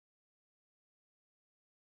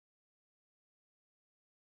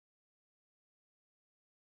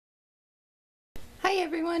Hi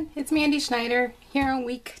everyone, it's Mandy Schneider here on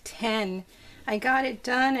week 10. I got it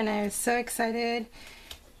done and I was so excited.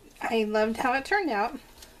 I loved how it turned out.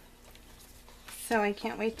 So I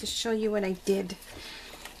can't wait to show you what I did.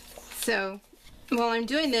 So while I'm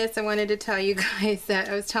doing this, I wanted to tell you guys that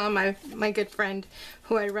I was telling my good friend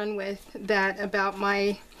who I run with that about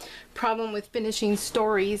my problem with finishing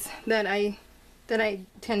stories, that I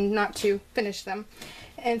tend not to finish them.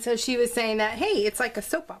 And so she was saying that, hey, it's like a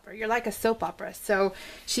soap opera. You're like a soap opera. So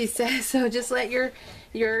she says, so just let your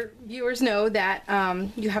viewers know that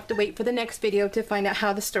you have to wait for the next video to find out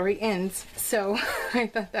how the story ends. So I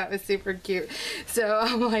thought that was super cute. So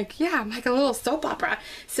I'm like, yeah, I'm like a little soap opera.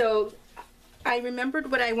 So I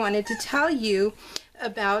remembered what I wanted to tell you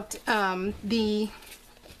about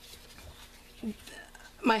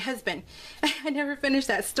my husband. I never finished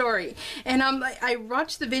that story. And I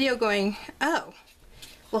watched the video going, oh,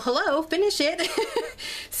 well, hello, finish it.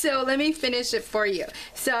 So let me finish it for you.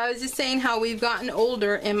 So I was just saying how we've gotten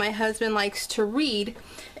older and my husband likes to read,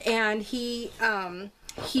 and he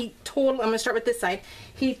totally, I'm gonna start with this side.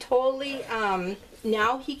 He totally,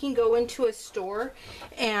 now he can go into a store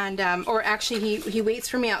and, or actually he waits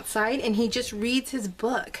for me outside and he just reads his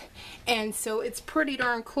book. And so it's pretty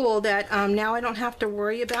darn cool that now I don't have to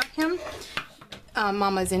worry about him.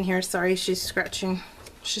 Mama's in here, sorry, she's scratching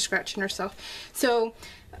herself. So,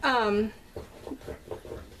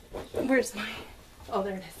 where's my, oh,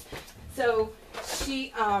 there it is. So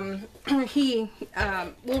he will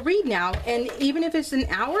read now, and even if it's an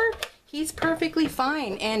hour, he's perfectly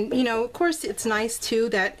fine. And you know, of course, it's nice too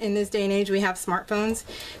that in this day and age we have smartphones,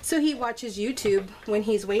 so he watches YouTube when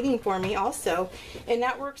he's waiting for me also, and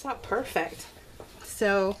that works out perfect.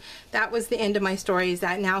 So that was the end of my story, is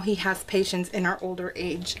that now he has patience in our older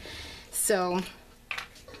age. So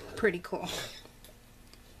pretty cool.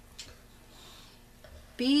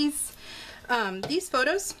 These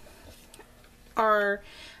photos are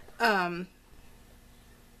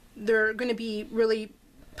they're going to be really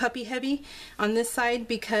puppy heavy on this side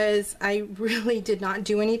because I really did not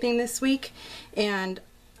do anything this week, and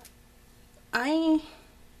I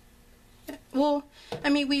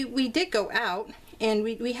mean we did go out and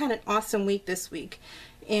we had an awesome week this week,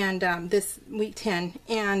 and this week 10,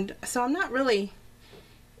 and so I'm not really,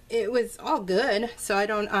 it was all good, so I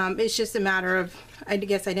don't, it's just a matter of, I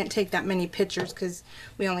guess I didn't take that many pictures because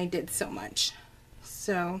we only did so much.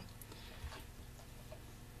 So,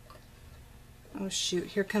 oh shoot,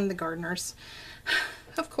 here come the gardeners.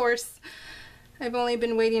 Of course, I've only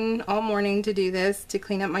been waiting all morning to do this, to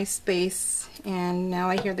clean up my space, and now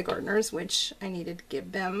I hear the gardeners, which I needed to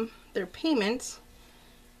give them their payment,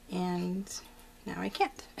 and now I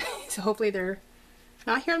can't. So hopefully they're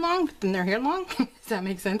not here long, but then they're here long. Does that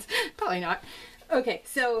make sense? Probably not. Okay,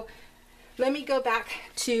 so let me go back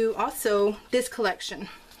to also this collection.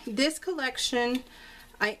 This collection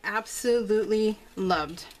I absolutely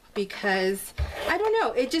loved because, I don't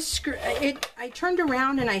know, it just, I turned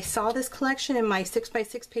around and I saw this collection in my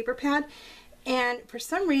 6x6 paper pad, and for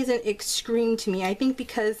some reason it screamed to me. I think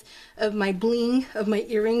because of my bling of my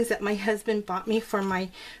earrings that my husband bought me for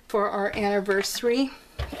our anniversary,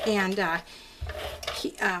 and I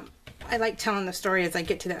like telling the story as I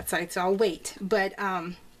get to that side, so I'll wait. But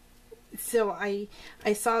so I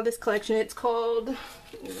saw this collection. It's called,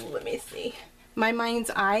 let me see, My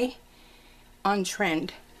Mind's Eye on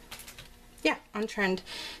Trend. Yeah, on Trend.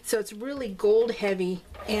 So it's really gold heavy,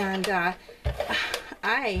 and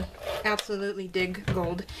I absolutely dig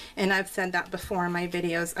gold, and I've said that before in my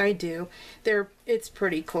videos. I do. It's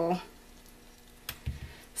pretty cool.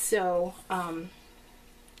 So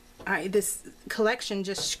this collection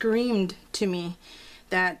just screamed to me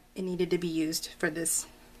that it needed to be used for this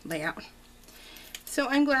layout. So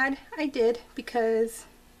I'm glad I did because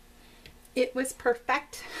it was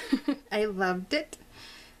perfect. I loved it.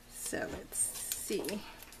 So let's see.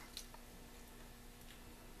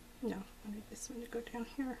 No, I need this one to go down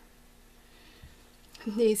here.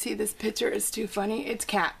 You see this picture is too funny. It's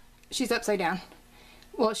Cat. She's upside down.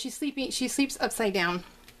 Well, she's sleeping. She sleeps upside down,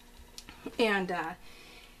 and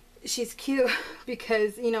she's cute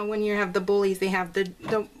because, you know, when you have the bullies, they have the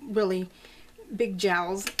really big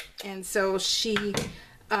jowls, and so she did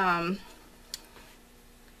I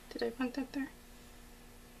want that there?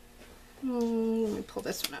 Let me pull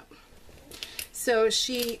this one up. So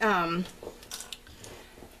she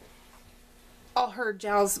all her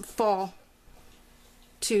jowls fall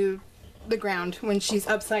to the ground when she's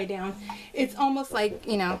upside down. It's almost like,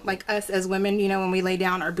 you know, like us as women, you know, when we lay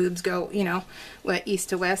down, our boobs go, you know, what, east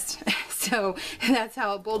to west. So that's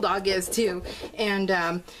how a bulldog is too.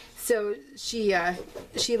 And so she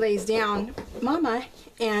lays down, Mama,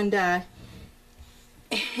 and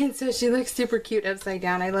And so she looks super cute upside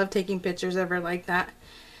down. I love taking pictures of her like that.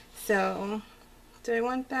 So, do I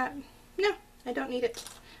want that? No, I don't need it.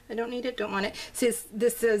 I don't need it, don't want it.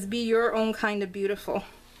 This says, be your own kind of beautiful.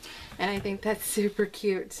 And I think that's super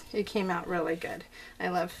cute. It came out really good. I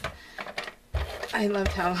loved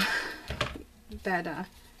how that,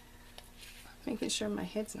 making sure my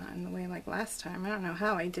head's not in the way like last time. I don't know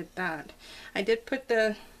how I did that. I did put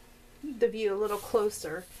the view a little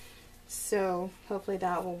closer, so hopefully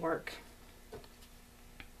that will work.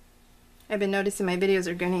 I've been noticing my videos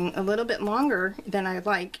are getting a little bit longer than I'd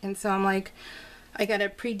like, and so I'm like, I gotta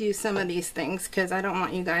pre-do some of these things because I don't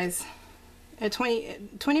want you guys,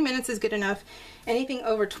 20 minutes is good enough. Anything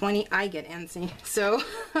over 20, I get antsy. So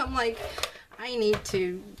I'm like, I need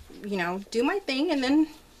to, you know, do my thing and then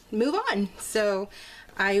move on. So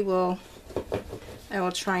I will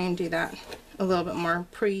try and do that a little bit more,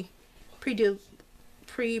 pre-prep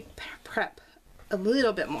a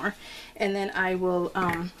little bit more, and then I will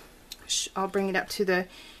I'll bring it up to the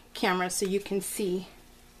camera so you can see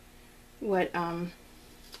what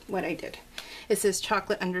I did. It says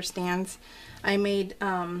chocolate understands. I made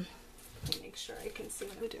let me make sure I can see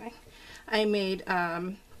what I'm doing. I made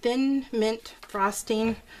thin mint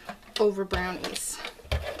frosting over brownies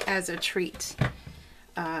as a treat,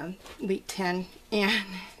 week 10, and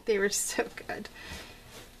they were so good.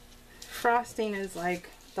 Frosting is like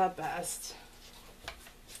the best.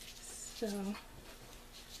 So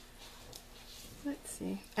let's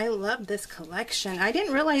see. I love this collection. I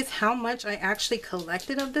didn't realize how much I actually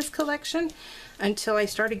collected of this collection until I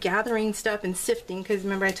started gathering stuff and sifting, because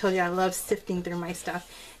remember I told you I love sifting through my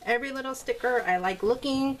stuff. Every little sticker, I like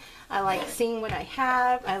looking, I like seeing what I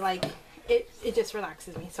have, I like it. It just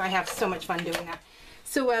relaxes me, so I have so much fun doing that.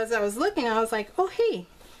 So as I was looking, I was like, oh hey,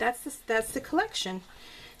 that's the collection.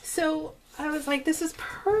 So I was like, this is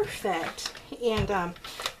perfect. And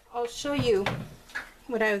I'll show you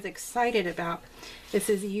what I was excited about. This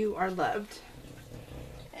is You Are Loved.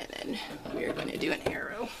 And then we're going to do an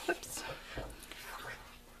arrow. Whoops.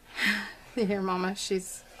 You hear Mama? She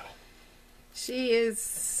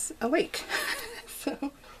is awake.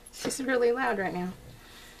 So she's really loud right now.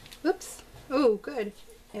 Whoops. Oh, good.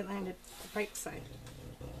 It landed the right side.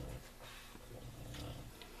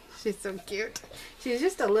 She's so cute. She's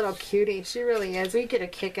just a little cutie. She really is. We get a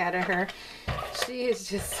kick out of her. She is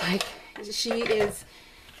just like,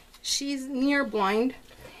 she's near blind,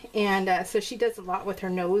 and so she does a lot with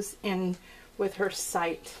her nose and with her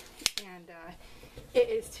sight, and it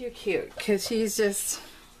is too cute because she's just,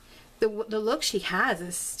 the look she has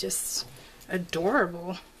is just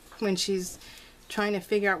adorable when she's trying to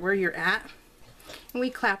figure out where you're at. And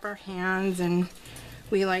we clap our hands and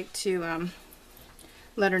we like to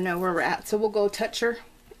let her know where we're at. So we'll go touch her,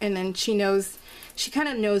 and then she knows, she kind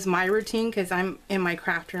of knows my routine because I'm in my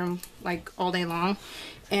craft room like all day long,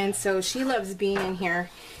 and so she loves being in here.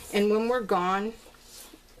 And when we're gone,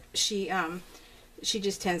 she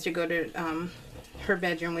just tends to go to her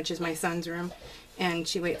bedroom, which is my son's room, and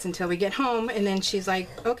she waits until we get home, and then she's like,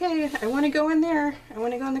 okay, I want to go in there, I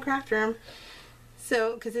want to go in the craft room.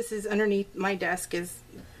 So because this is underneath my desk, is,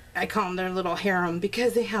 I call them their little harem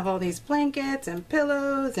because they have all these blankets and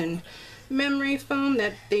pillows and memory foam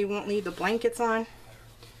that they won't leave the blankets on.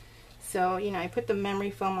 So, you know, I put the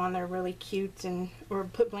memory foam on there really cute, and or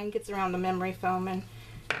put blankets around the memory foam, and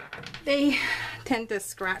they tend to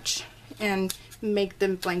scratch and make the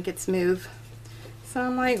blankets move. So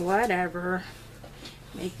I'm like, whatever.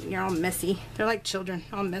 You're all messy. They're like children,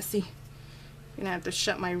 all messy. I'm gonna have to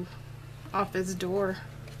shut my office door.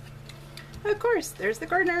 Of course, there's the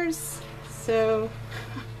gardeners. So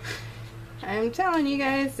I'm telling you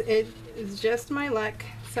guys, it is just my luck.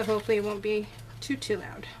 So hopefully it won't be too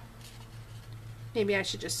loud. Maybe I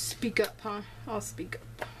should just speak up, huh? I'll speak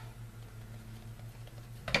up.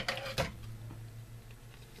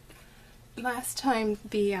 Last time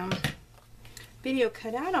the video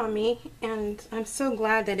cut out on me, and I'm so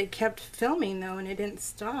glad that it kept filming though and it didn't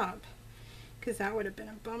stop, because that would have been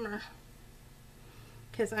a bummer.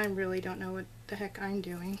 Because I really don't know what the heck I'm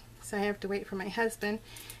doing. So I have to wait for my husband,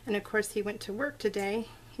 and of course he went to work today.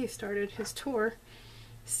 He started his tour,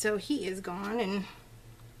 so he is gone, and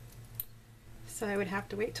so I would have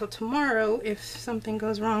to wait till tomorrow if something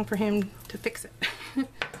goes wrong for him to fix it.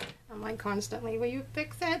 I'm like constantly, will you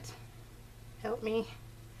fix it? Help me.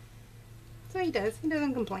 So he does. He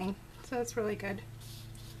doesn't complain, so it's really good.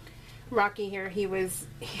 Rocky here,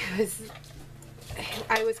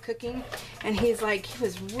 I was cooking, and he's like, he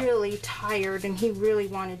was really tired and he really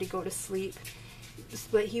wanted to go to sleep,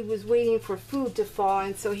 but he was waiting for food to fall,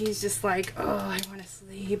 and so he's just like, oh, I want to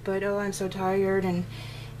sleep, but oh, I'm so tired. And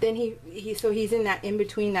then so he's in that in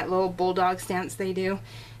between, that little bulldog stance they do,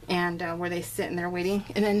 and where they sit and they're waiting,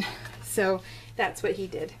 and then so that's what he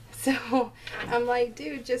did. So I'm like,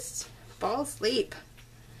 dude, just fall asleep.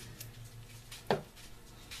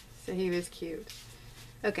 So he was cute.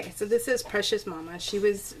 Okay, so this is Precious Mama.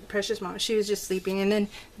 Precious Mama. She was just sleeping, and then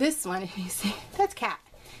this one, you see, that's Cat.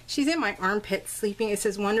 She's in my armpit sleeping. It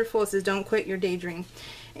says wonderful. It says don't quit your daydream.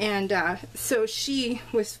 And so she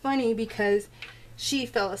was funny because she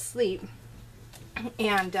fell asleep,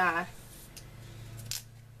 and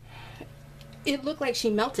it looked like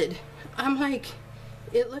she melted. I'm like,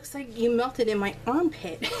 it looks like you melted in my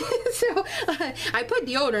armpit. So I put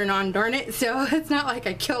deodorant on, darn it. So it's not like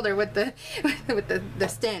I killed her with the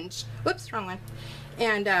stench. Whoops, wrong one.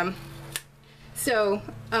 And so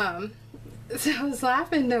I was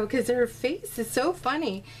laughing though, because her face is so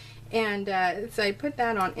funny. And so I put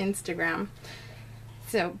that on Instagram.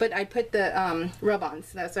 So, but I put the rub-ons.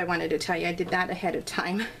 So that's what I wanted to tell you. I did that ahead of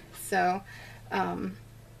time. So,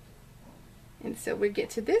 and so we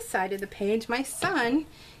get to this side of the page. My son,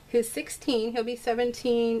 who's 16, he'll be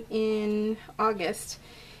 17 in August.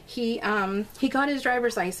 He got his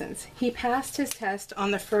driver's license. He passed his test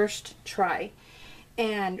on the first try,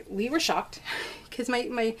 and we were shocked because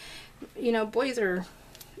my you know, boys are,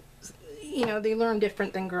 you know, they learn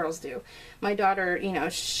different than girls do. My daughter, you know,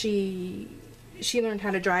 she learned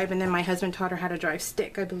how to drive, and then my husband taught her how to drive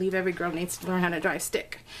stick. I believe every girl needs to learn how to drive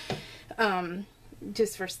stick.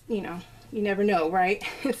 Just for, you know, you never know, right?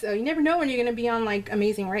 So you never know when you're going to be on like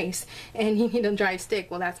Amazing Race and you need to drive stick.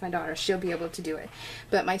 Well, that's my daughter. She'll be able to do it.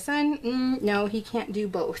 But my son, no, he can't do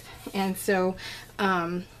both. And so,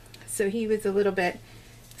 so he was a little bit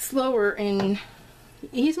slower, and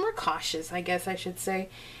he's more cautious, I guess I should say.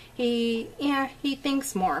 He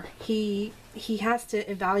thinks more. He has to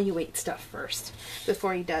evaluate stuff first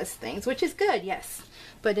before he does things, which is good, yes.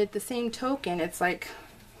 But at the same token, it's like,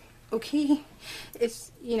 okay,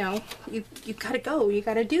 it's, you know, you gotta go, you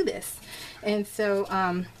gotta do this. And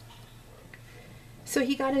so so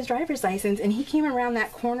he got his driver's license, and he came around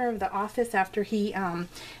that corner of the office after he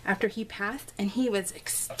passed, and he was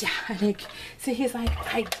ecstatic. So he's like,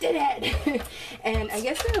 I did it. And I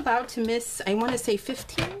guess they're allowed to miss, I want to say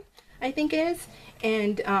 15, I think it is,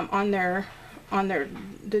 and on the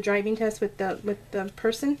driving test with the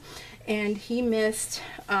person, and he missed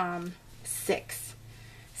 6.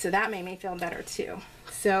 So that made me feel better too.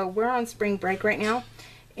 So we're on spring break right now,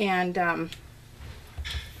 and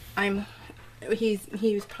he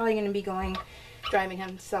was probably going to be driving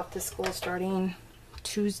himself to school starting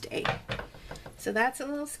Tuesday. So that's a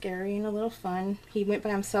little scary and a little fun. He went by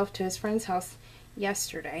himself to his friend's house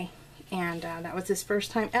yesterday, and that was his first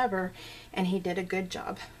time ever, and he did a good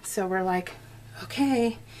job. So we're like,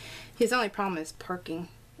 okay. His only problem is parking,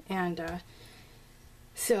 and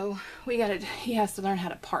so he has to learn how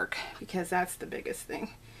to park, because that's the biggest thing.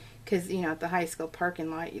 Because, you know, at the high school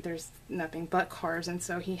parking lot, there's nothing but cars, and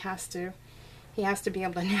so he has to be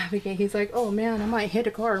able to navigate. He's like, oh man, I might hit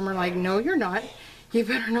a car. And we're like, no, you're not. You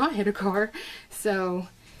better not hit a car. So,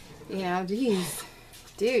 you know, geez,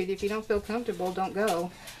 dude, if you don't feel comfortable, don't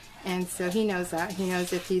go. And so he knows that. He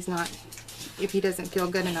knows if he doesn't feel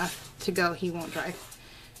good enough to go, he won't drive.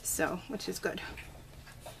 So, which is good.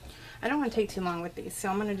 I don't want to take too long with these, so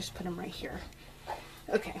I'm going to just put them right here.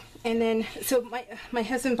 Okay, and then, so my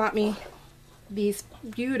husband bought me these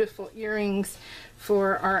beautiful earrings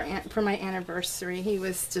for my anniversary. He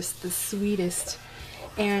was just the sweetest.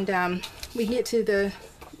 And we get to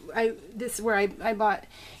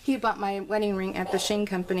he bought my wedding ring at the Shane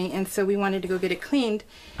Company, and so we wanted to go get it cleaned.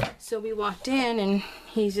 So we walked in, and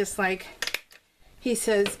he's just like, he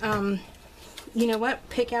says, you know what,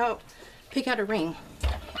 pick out a ring.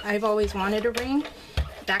 I've always wanted a ring.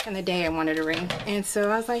 Back in the day, I wanted a ring. And so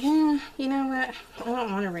I was like, you know what? I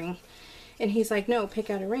don't want a ring. And he's like, no, pick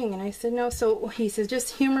out a ring. And I said, no. So he says,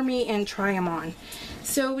 just humor me and try them on.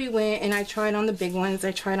 So we went, and I tried on the big ones.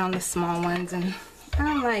 I tried on the small ones. And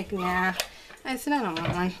I'm like, nah. I said, I don't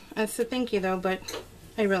want one. I said, thank you, though, but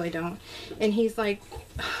I really don't. And he's like,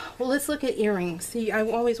 well, let's look at earrings. See, I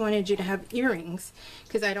always wanted you to have earrings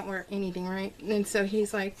because I don't wear anything, right? And so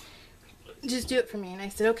he's like, just do it for me. And I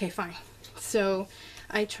said, okay, fine. So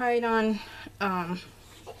I tried on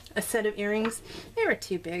a set of earrings. They were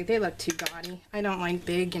too big. They looked too gaudy. I don't like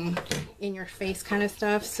big and in your face kind of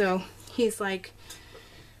stuff. So he's like,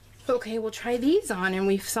 okay, we'll try these on. And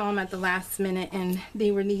we saw them at the last minute, and they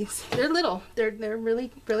were these. They're little. They're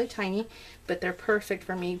really, really tiny, but they're perfect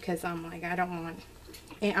for me because I'm like, I don't want,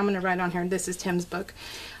 and I'm going to write on here, this is Tim's book,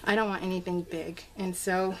 I don't want anything big. And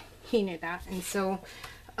so he knew that. And so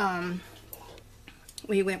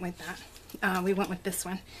we went with that. we went with this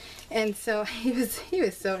one. And so he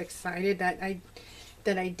was so excited that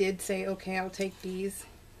I did say, okay, I'll take these.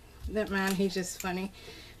 That man, he's just funny.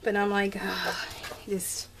 But I'm like, oh, he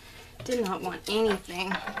just did not want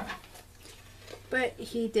anything. But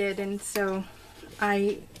he did, and so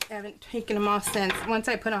I haven't taken them off since. Once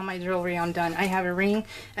I put on my jewelry, I'm done. I have a ring,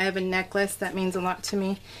 I have a necklace, that means a lot to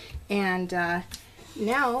me. And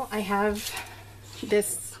now I have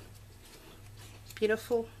this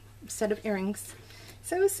beautiful set of earrings.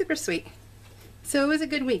 So it was super sweet. So it was a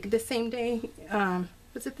good week. The same day,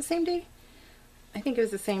 was it the same day? I think it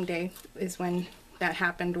was the same day is when that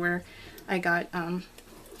happened, where I got,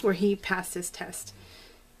 where he passed his test.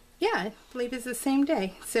 Yeah, I believe it's the same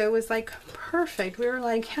day. So it was like perfect. We were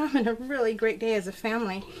like having a really great day as a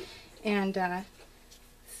family. And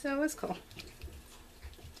so it was cool.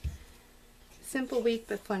 Simple week,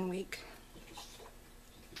 but fun week.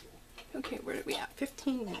 Okay, where are we at?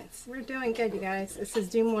 15 minutes. We're doing good, you guys. This is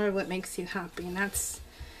do more of what makes you happy. And that's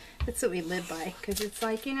what we live by. Because it's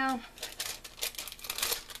like, you know,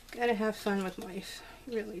 gotta have fun with life.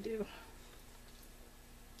 You really do.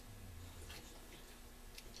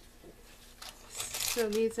 So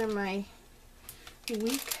these are my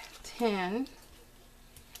week 10.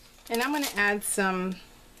 And I'm going to add some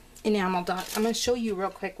enamel dots. I'm going to show you real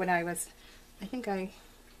quick what I was, I think I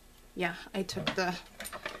took the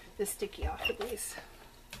sticky off of these.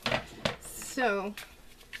 So,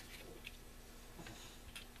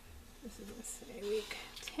 this is going to say week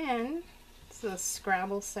 10. So the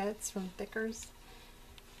Scrabble sets from Thickers.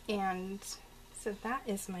 And so that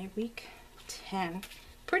is my week 10.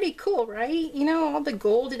 Pretty cool, right? You know, all the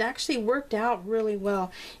gold, it actually worked out really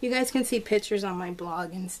well. You guys can see pictures on my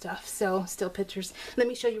blog and stuff. So, still pictures. Let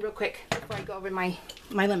me show you real quick before I go over my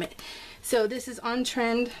limit. So, this is On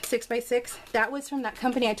Trend 6x6. That was from that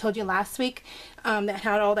company I told you last week that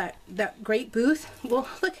had all that great booth. Well,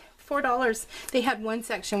 look, $4. They had one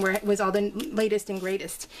section where it was all the latest and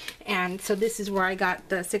greatest. And so, this is where I got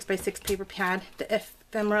the 6x6 paper pad, the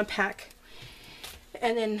ephemera pack.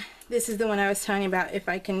 And then this is the one I was telling you about. If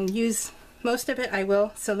I can use most of it, I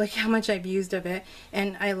will. So look how much I've used of it.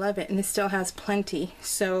 And I love it. And it still has plenty.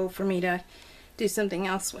 So for me to do something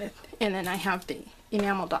else with. And then I have the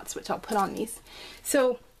enamel dots, which I'll put on these.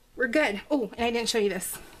 So we're good. Oh, and I didn't show you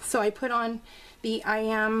this. So I put on the I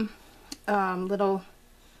Am little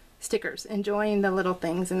stickers, enjoying the little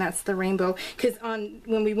things, and that's the rainbow. Because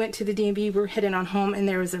when we went to the D&B, we were heading on home, and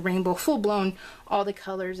there was a rainbow, full blown, all the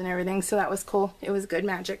colors and everything. So that was cool. It was good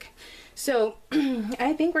magic. So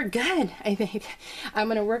I think we're good. I think I'm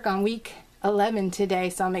gonna work on week 11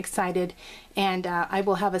 today, so I'm excited. And I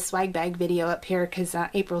will have a swag bag video up here because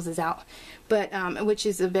April's is out, but which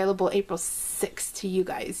is available April 6th to you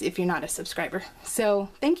guys if you're not a subscriber. So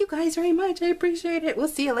thank you guys very much. I appreciate it. We'll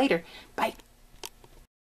see you later. Bye.